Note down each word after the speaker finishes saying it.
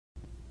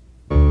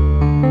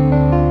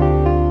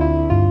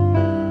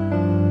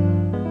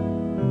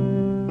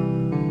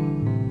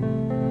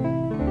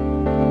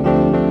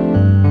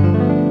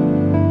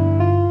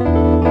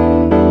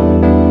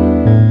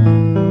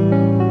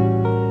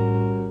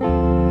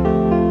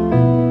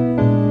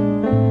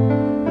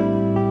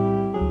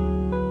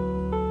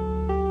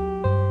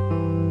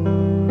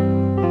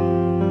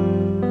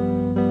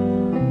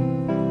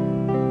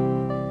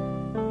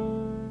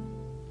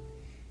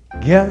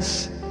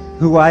Guess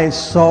who I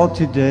saw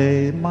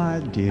today,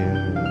 my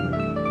dear?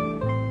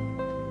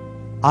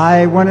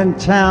 I went in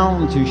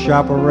town to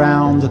shop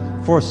around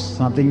for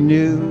something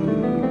new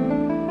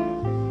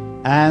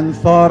and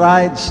thought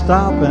I'd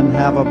stop and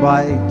have a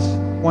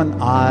bite when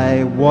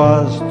I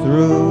was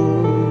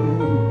through.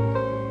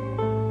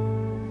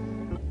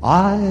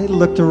 I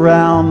looked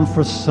around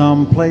for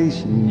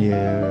someplace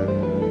near,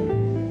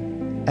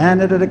 and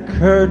it had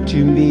occurred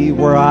to me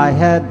where I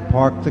had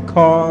parked the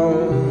car.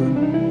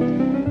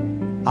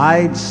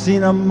 I'd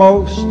seen a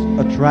most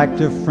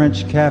attractive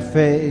French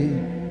cafe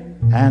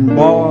and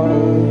bar.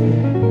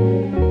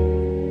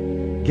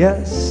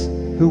 Guess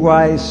who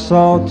I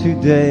saw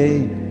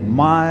today,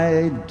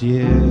 my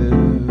dear?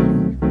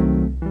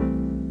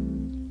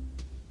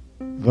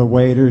 The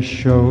waiter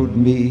showed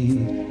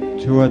me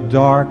to a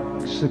dark,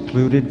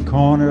 secluded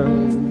corner,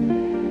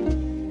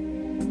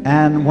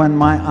 and when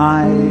my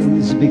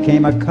eyes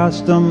became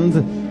accustomed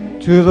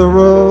to the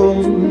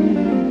room,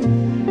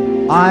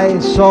 I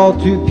saw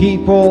two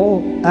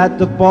people at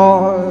the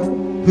bar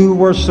who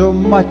were so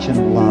much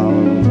in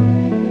love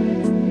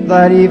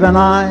that even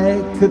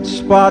I could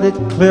spot it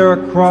clear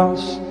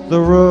across the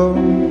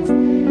room.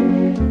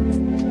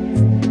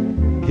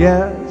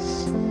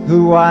 Guess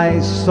who I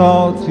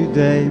saw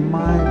today,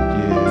 my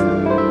dear?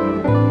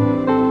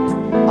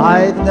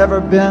 I'd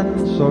never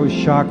been so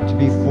shocked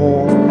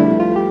before.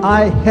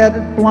 I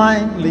headed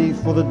blindly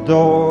for the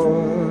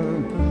door.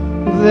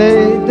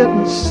 They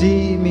didn't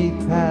see me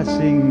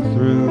passing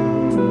through.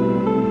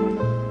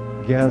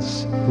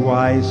 Guess who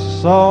I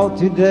saw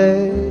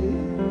today?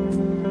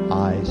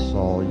 I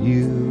saw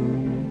you.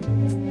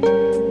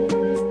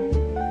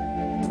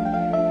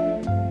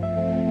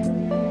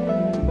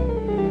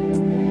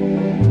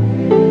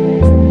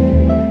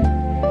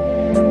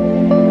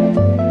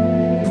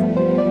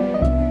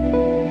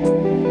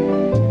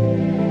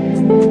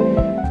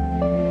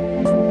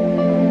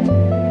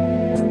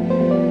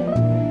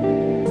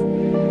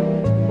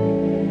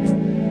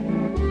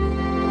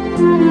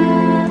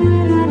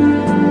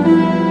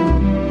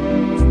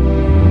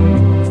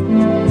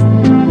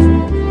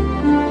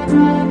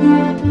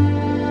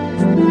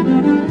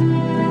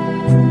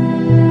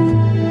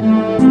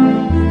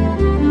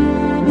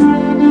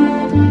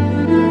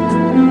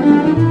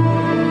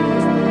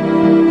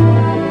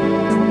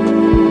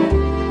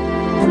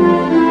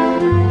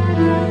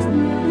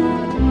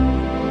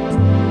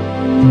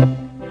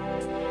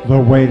 The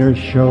waiter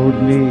showed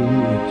me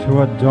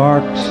to a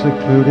dark,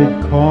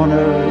 secluded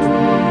corner,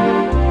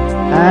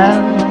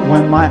 and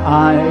when my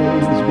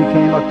eyes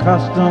became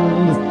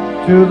accustomed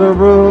to the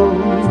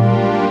room,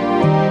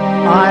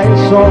 I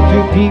saw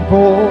two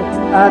people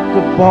at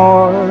the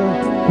bar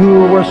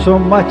who were so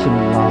much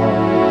in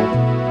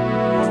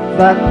love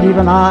that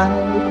even I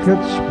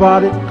could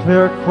spot it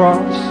clear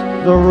across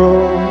the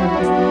room.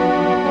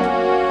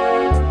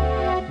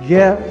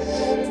 Guess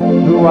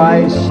who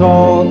I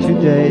saw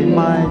today,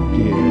 my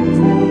dear?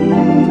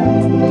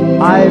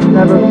 I've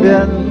never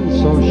been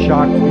so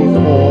shocked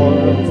before.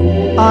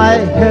 I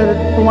headed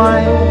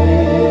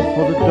blindly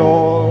for the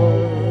door.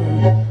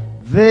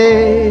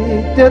 They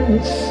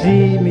didn't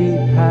see me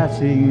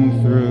passing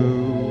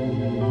through.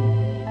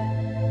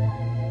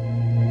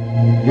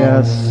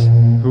 Guess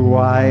who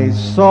I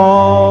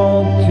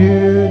saw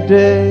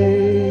today?